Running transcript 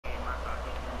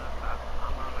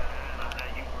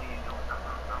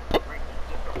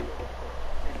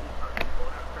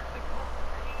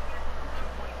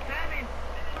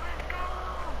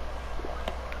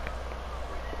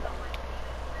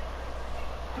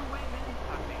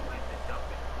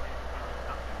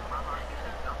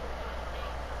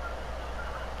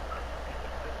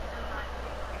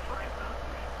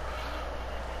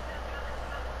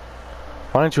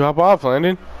Why don't you hop off,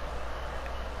 Landon?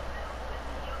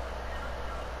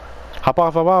 Hop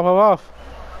off, hop off, hop off.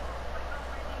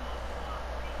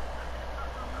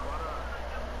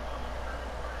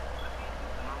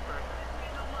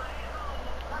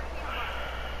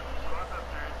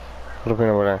 Put a pin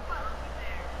over there.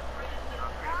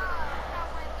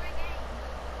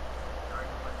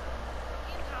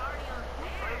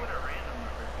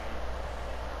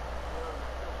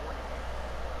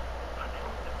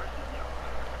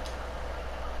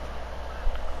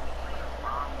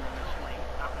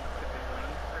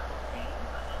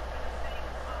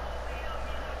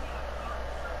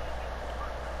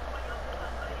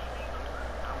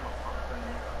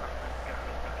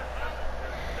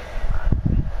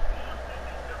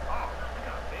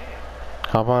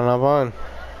 Hop on, hop on.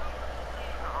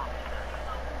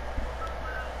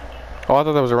 Oh, I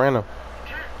thought that was a random.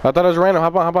 I thought it was random.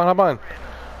 Hop on, hop on, hop on.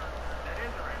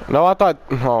 No, I thought.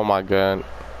 Oh my god.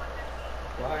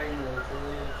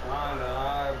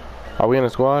 Are we in a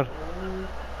squad?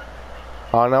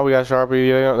 Oh, now we got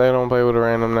Sharpie. They don't play with a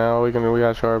random now. We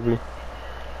got Sharpie.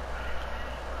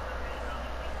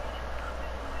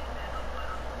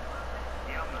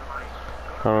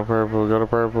 Go to purple. Go to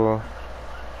purple.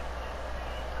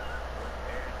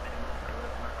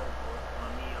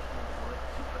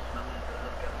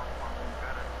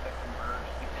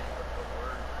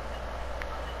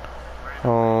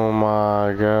 Oh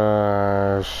my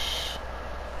gosh.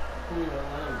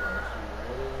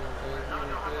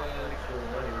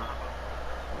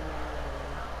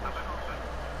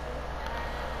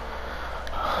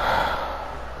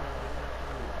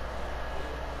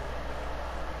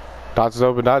 Dots is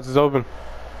open, dots is open.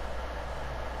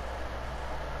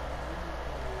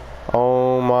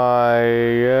 Oh my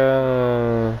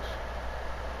gosh.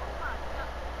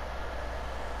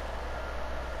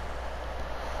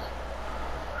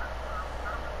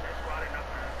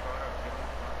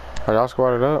 Are y'all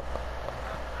squatted up?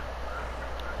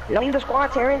 Leave the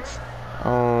squad, Terrence.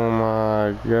 Oh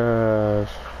my gosh.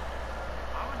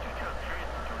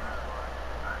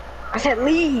 I said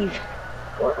leave.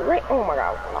 Right. Oh my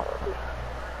god.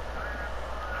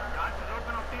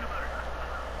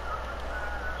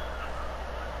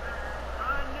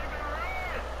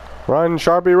 Run,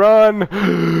 Sharpie, run!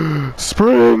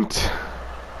 Sprint!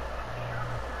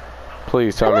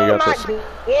 Please tell me you got this.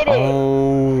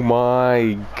 Oh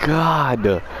my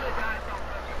god.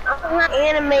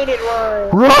 Animated run.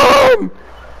 Run!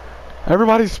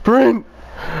 Everybody sprint!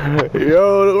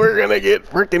 Yo, we're gonna get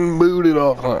freaking booted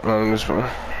off. No, I'm just.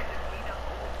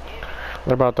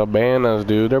 They're about to ban us,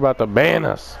 dude. They're about to ban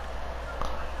us.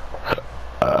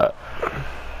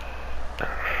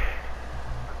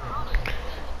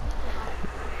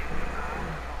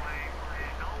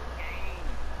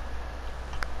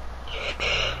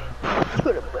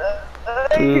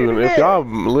 Dude, if y'all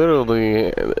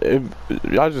literally, if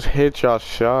y'all just hit y'all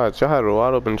shots, y'all had a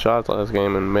wide open shots last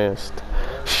game and missed.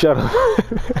 Shut up.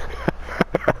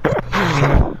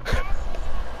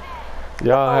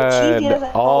 Y'all had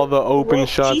all the open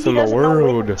shots in the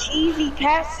world,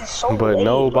 but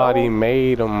nobody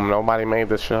made them. Nobody made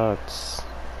the shots.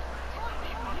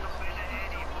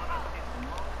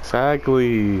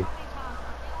 Exactly.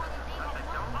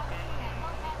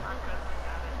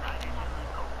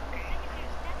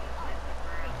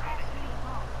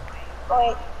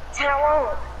 Wait,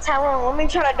 Tyrone, let me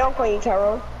try to dunk on you,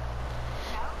 Tyrone.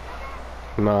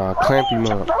 Nah, clamp him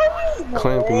up.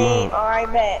 Clamp him up. Alright,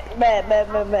 bet.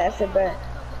 I said bet.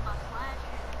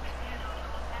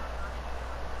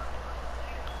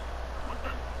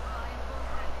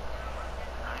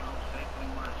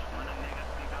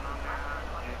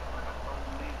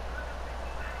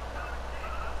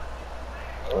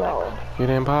 No. Get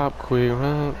in pop quick,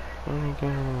 right?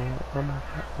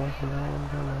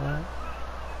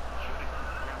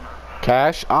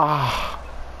 Cash? Ah,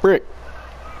 brick.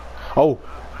 Oh.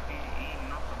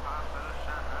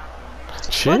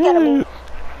 Chill.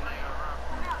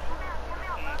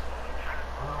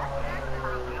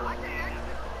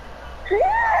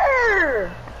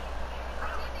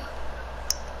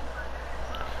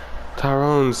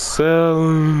 Tyrone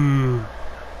selling.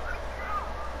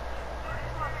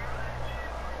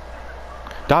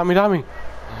 Dot me.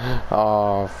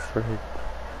 Oh, freak.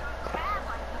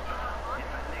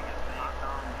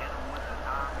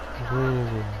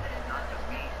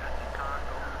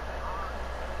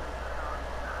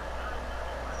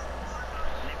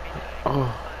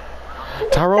 Oh.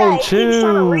 Tyrone,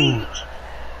 chill.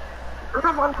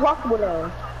 I'm uncomfortable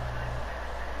now.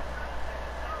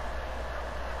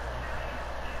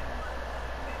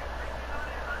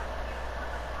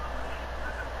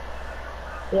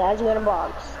 Yeah, I just got a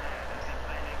box.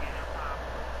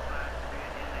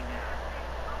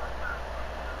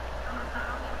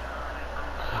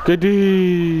 Good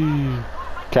D.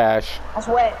 Cash. That's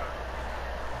wet.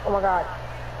 Oh my god.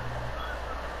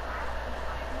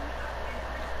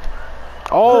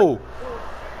 Oh!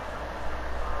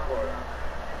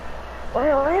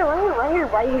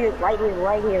 Right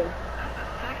here.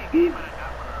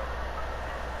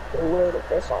 Weird if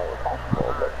this song was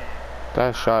possible, but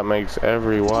That shot makes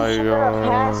every white you should have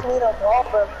passed me the ball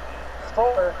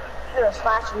before. You're a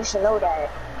slasher, you should know that.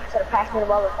 You should have passed me the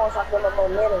ball before so I could get my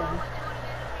momentum.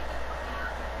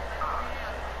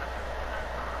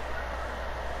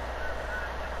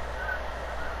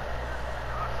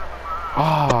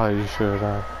 Ah, you should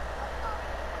have.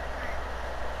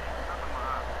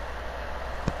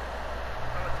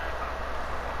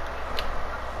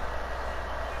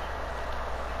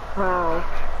 Wow.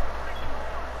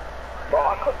 Bro,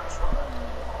 I could.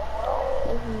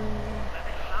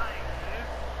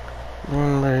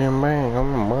 Bang, bang,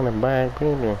 I'm a money bag,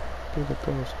 baby. Get the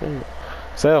thing straight.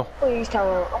 Sell. Please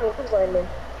tell him. I mean, please let me.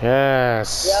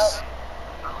 Yes.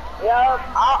 Yup.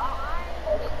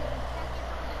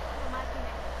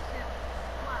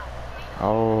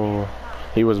 Oh.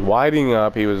 He was whiting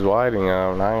up. He was whiting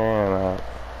up. Not getting up.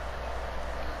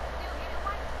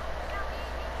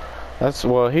 That's,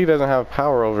 well, he doesn't have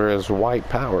power over his white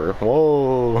power.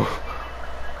 Whoa.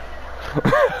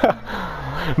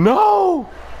 No!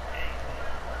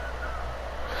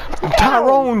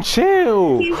 Tyrone,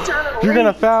 chill! You're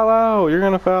gonna foul out. You're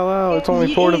gonna foul out. It's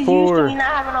only 4-4. He's used to me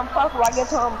not having unpluckable. I get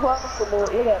to unpluckable.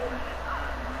 Look at it.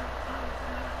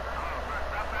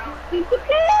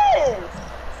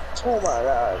 Oh my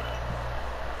god.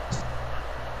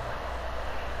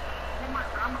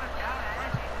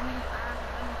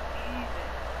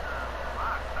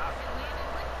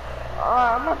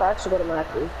 I'm about to actually go to my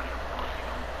career.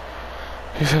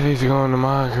 He said he's going to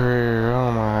my career.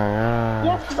 Oh my god.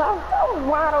 Yeah, because I was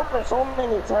wide open so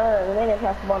many times and they didn't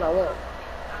pass the ball I went.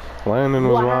 Landon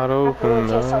was wide open.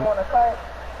 Someone to cut.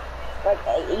 Like,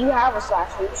 hey, you have a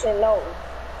slasher, you should know.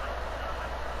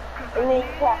 And then you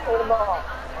pass me the ball.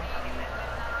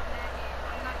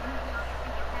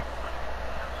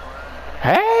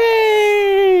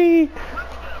 Hey!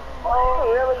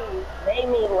 Oh, really? Made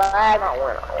me lag on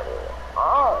one.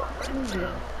 Oh,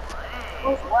 Jesus. I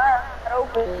was wide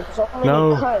open. So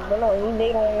many cuts, but no,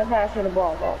 they don't even pass me the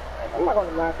ball, bro. I'm not going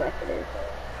to laugh after this.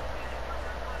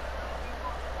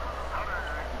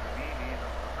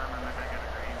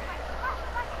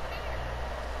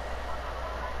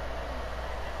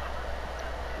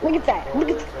 Look at that. Look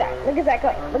at that. Look at that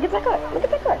cut. Look at that cut. Look at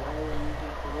that cut.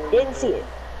 Didn't see it.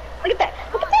 Look at that.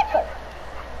 Look at that cut.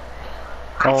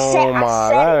 Oh my,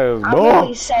 that is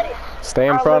bull. Stay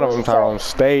in front of him, Tyrone.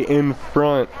 Stay in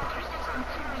front.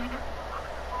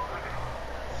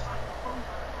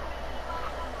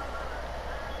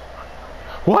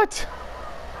 What?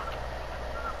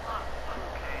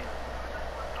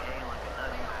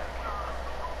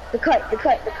 The cut.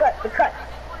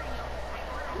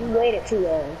 You waited too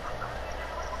long.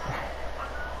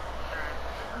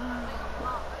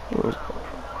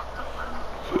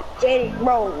 JD,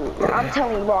 bro, I'm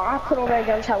telling you, bro, I put on that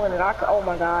gun telling it. Oh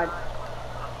my god.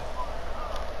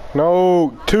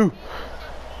 No, 2.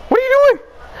 What are you doing?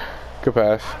 Good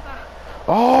pass.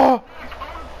 Oh!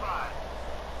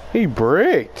 He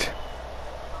bricked.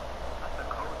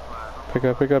 Pick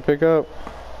up.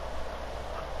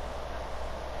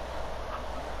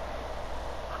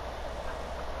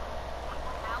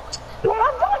 Bro,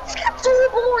 I just got 2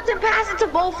 boards and pass it to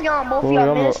both of y'all. Both of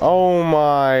y'all missed. Oh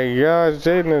my gosh,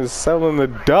 Jaden is selling the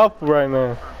duff right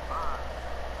now.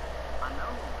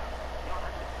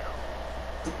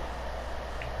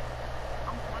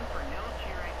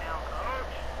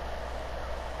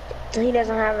 He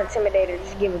doesn't have an intimidator,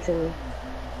 just give it to me.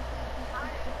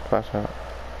 Flash out.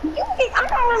 I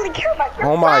don't really care about your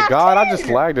Oh my god, I just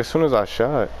lagged as soon as I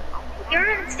shot. Your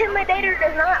intimidator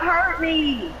does not hurt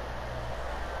me.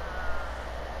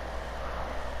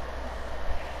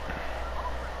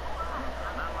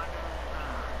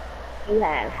 You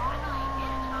have.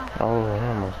 Oh,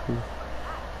 I must be.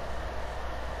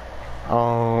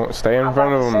 Oh, stay in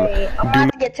front of him. I'm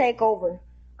about to get takeover.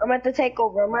 I'm about to take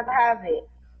over. I'm about to have it.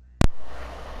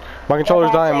 My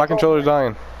controller's dying. My controller's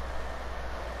dying.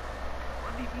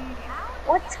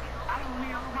 What?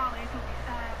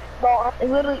 Bro,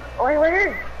 it's literally right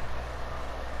here.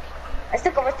 Let's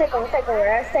take over. I take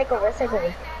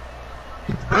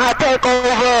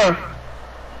over.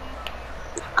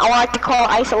 I like to call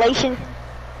isolation.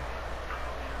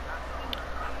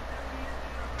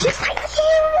 Just like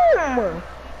him.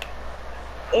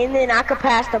 And then I could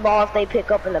pass the ball if they pick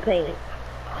up in the paint.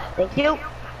 Thank you.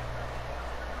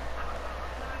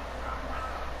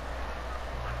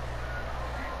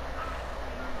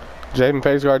 Jaden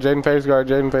face guard, Jaden face guard,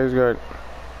 Jaden face guard.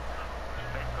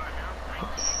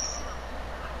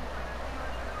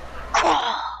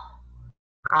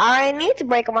 I need to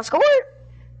break up my score.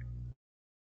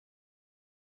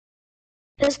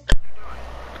 Just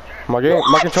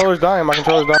My controller's dying, my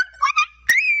controller's dying.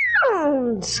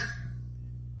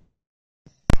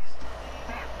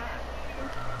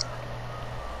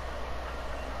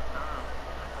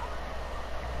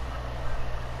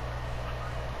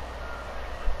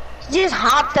 Just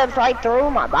hopped up right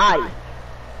through my body.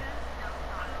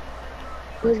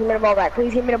 Please give me the ball back.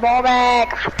 Please give me the ball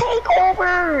back. I'll take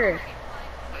over.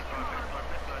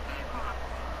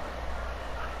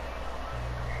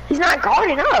 He's not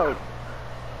guarding up.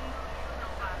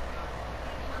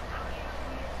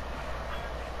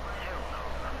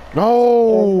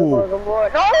 No. No.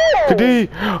 Kadi.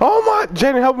 Oh my.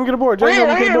 Jaden, help him get a board. Jaden,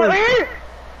 help him get a board.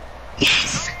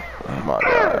 Yes. Oh my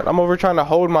god. I'm over trying to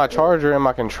hold my charger and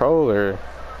my controller.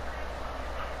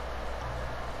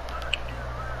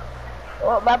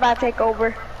 Well, bye-bye, take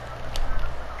over.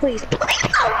 Please.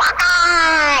 Please. Oh my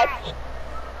god.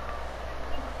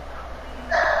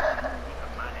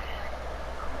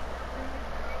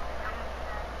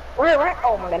 Where?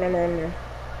 Oh my god, no.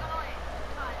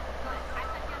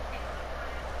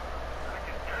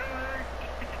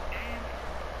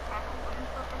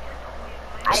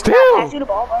 Still. I pass you the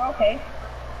ball, bro. Okay.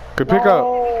 Good pick up.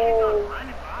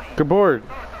 Good board.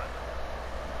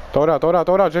 Throw it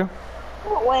out, Jim.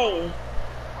 No way.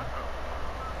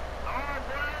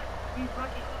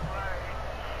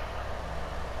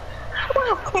 How do I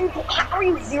have 10? How are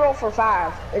you 0 for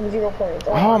 5 and 0 points?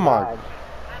 Oh my. God.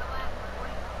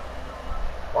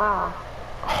 Wow.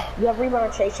 You have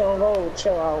rebound chasing on road.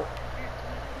 Chill out.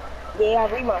 Yeah, you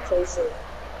have rebound chasing.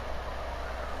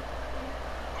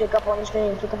 Pick up on the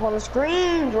screen. Pick up on the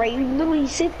screen, Dre. You literally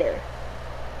sit there.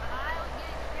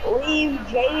 Leave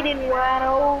Jaden wide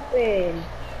open.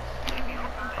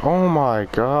 Oh my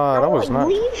god, I was not.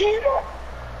 Leave him.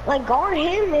 Like guard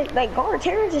him. Like guard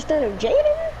Terrence instead of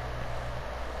Jaden.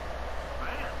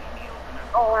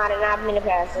 Oh, I did not mean to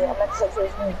pass it. I'm about to say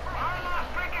first one.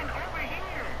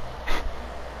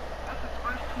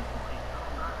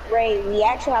 Ray, we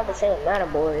actually have the same amount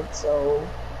of boards, so.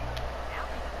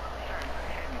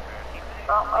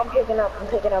 I'm picking up.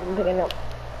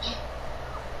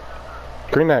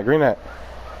 Green net.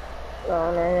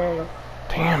 No.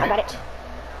 Damn I got it. it.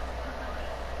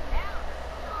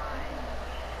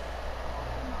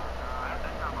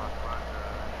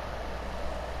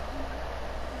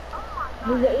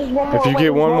 If you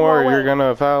get one more, you're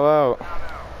gonna foul out.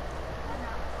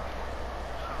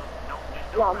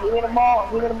 No, give me the ball.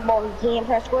 You can't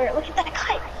press square. Look at that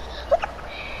cut. Look at.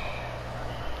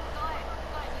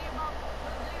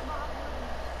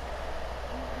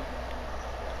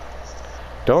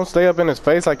 Don't stay up in his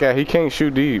face like that. He can't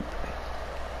shoot deep.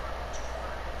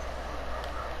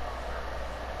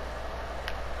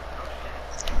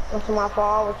 That's my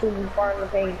fault. I was too far in the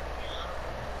paint.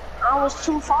 I was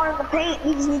too far in the paint.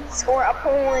 You just need to score a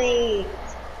point.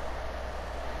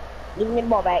 Give me the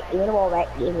ball back.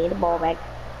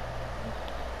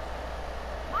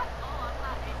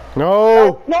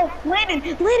 No. No, Landon,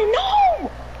 no.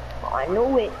 Oh, I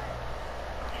knew it.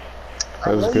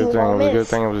 That was a good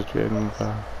thing. It was Jaden.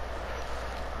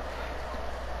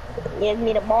 Give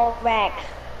me the ball back.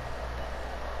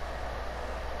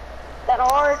 That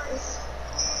hard.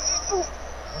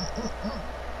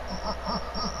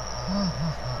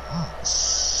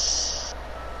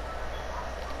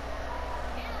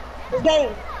 This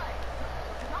game.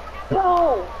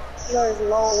 No. There's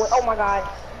no way. Oh my god.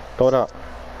 Throw it out.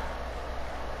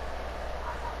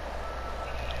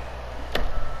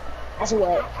 That's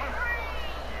what.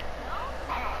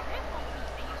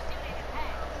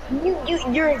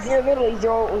 You're literally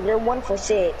 0. You're 1 for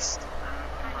 6.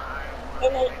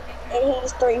 And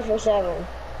he's 3 for 7.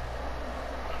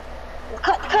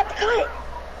 Cut.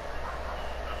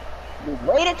 You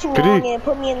waited too long and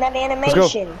put me in that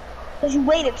animation. Because you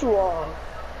waited too long.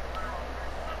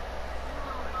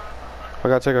 I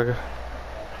gotta take a.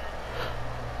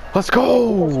 Let's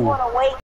go! Because you wanna wait.